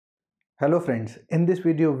Hello friends, in this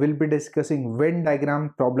video we'll be discussing Venn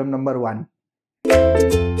diagram problem number 1.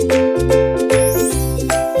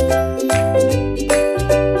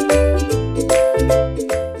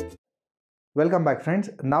 Welcome back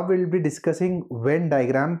friends. Now we'll be discussing Venn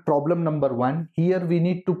diagram problem number 1. Here we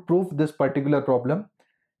need to prove this particular problem,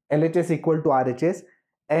 LHS equal to RHS,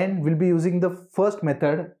 and we'll be using the first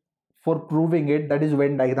method for proving it, that is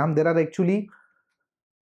Venn diagram. There are actually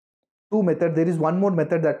two methods. There is one more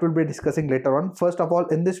method that we'll be discussing later on. First of all,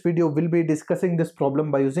 in this video we'll be discussing this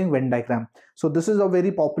problem by using Venn diagram. So this is a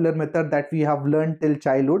very popular method that we have learned till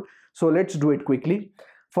childhood. So let's do it quickly.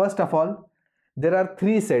 First of all, there are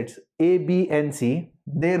three sets A, B and C.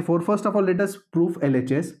 Therefore, first of all, let us prove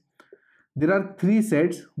LHS. There are three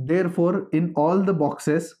sets. Therefore, in all the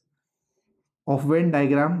boxes of Venn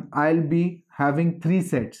diagram, I'll be having three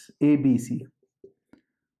sets A, B, C.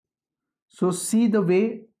 So see the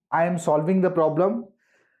way I am solving the problem.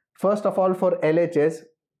 First of all, for LHS,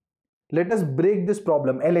 let us break this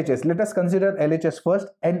problem. LHS, let us consider LHS first,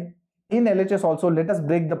 and in LHS also let us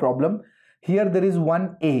break the problem. Here there is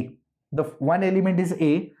one A. The one element is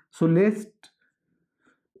A. So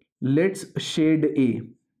let's shade A.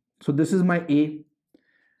 So this is my A.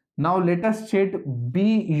 Now let us shade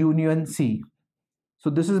B union C. So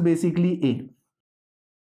this is basically A.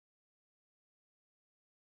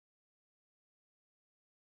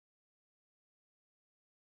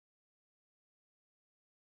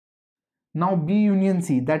 Now B union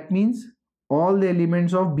C, that means all the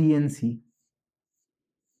elements of B and C.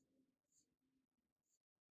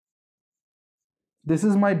 This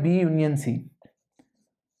is my B union C.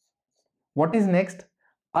 What is next?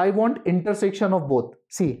 I want intersection of both.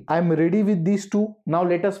 See, I am ready with these two. Now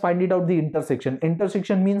let us find it out, the intersection.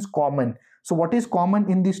 Intersection means common. So what is common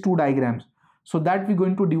in these two diagrams? So that we're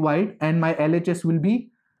going to divide and my LHS will be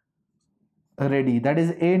ready. That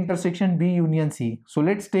is A intersection B union C. So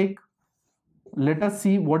let us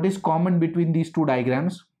see what is common between these two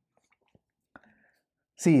diagrams.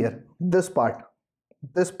 See here, this part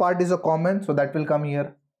is a common, so that will come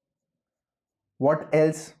here. What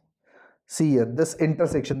else? See here, this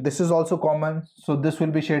intersection, this is also common, so this will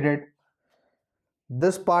be shaded.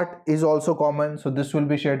 This part is also common, so this will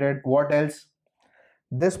be shaded. What else?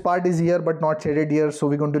 This part is here but not shaded here, so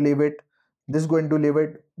we're going to leave it. This is going to leave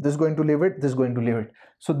it, this is going to leave it, this is going to leave it.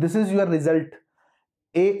 So this is your result,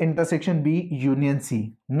 A intersection B union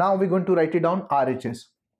C. Now we're going to write it down RHS.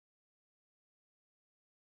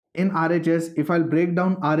 In RHS, if I'll break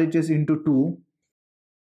down RHS into two,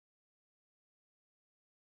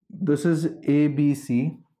 this is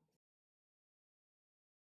ABC.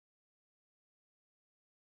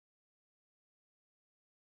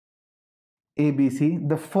 ABC.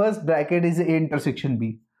 The first bracket is A intersection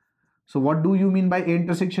B. So what do you mean by A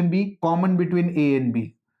intersection B? Common between A and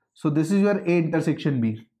B. So this is your A intersection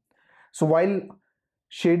B. So while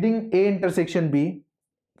shading A intersection B,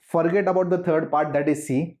 forget about the third part, that is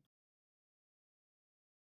C.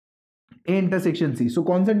 A intersection C. So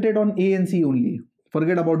concentrate on A and C only.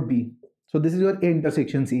 Forget about B. So this is your A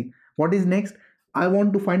intersection C. What is next? I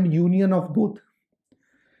want to find union of both.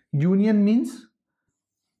 Union means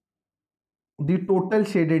the total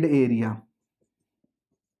shaded area.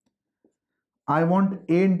 I want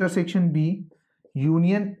A intersection B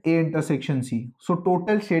union A intersection C. So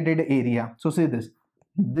total shaded area. So say this.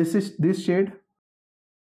 This is this shade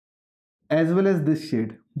as well as this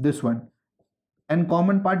shade. This one. And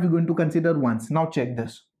common part we're going to consider once. Now check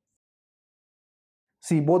this.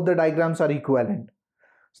 See, both the diagrams are equivalent.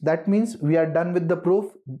 So that means we are done with the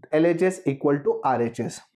proof, LHS equal to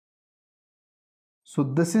RHS. So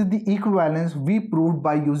this is the equivalence we proved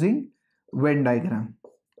by using Venn diagram.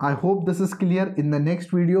 I hope this is clear. In the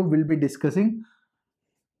next video, we'll be discussing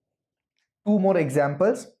two more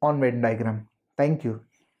examples on Venn diagram. Thank you.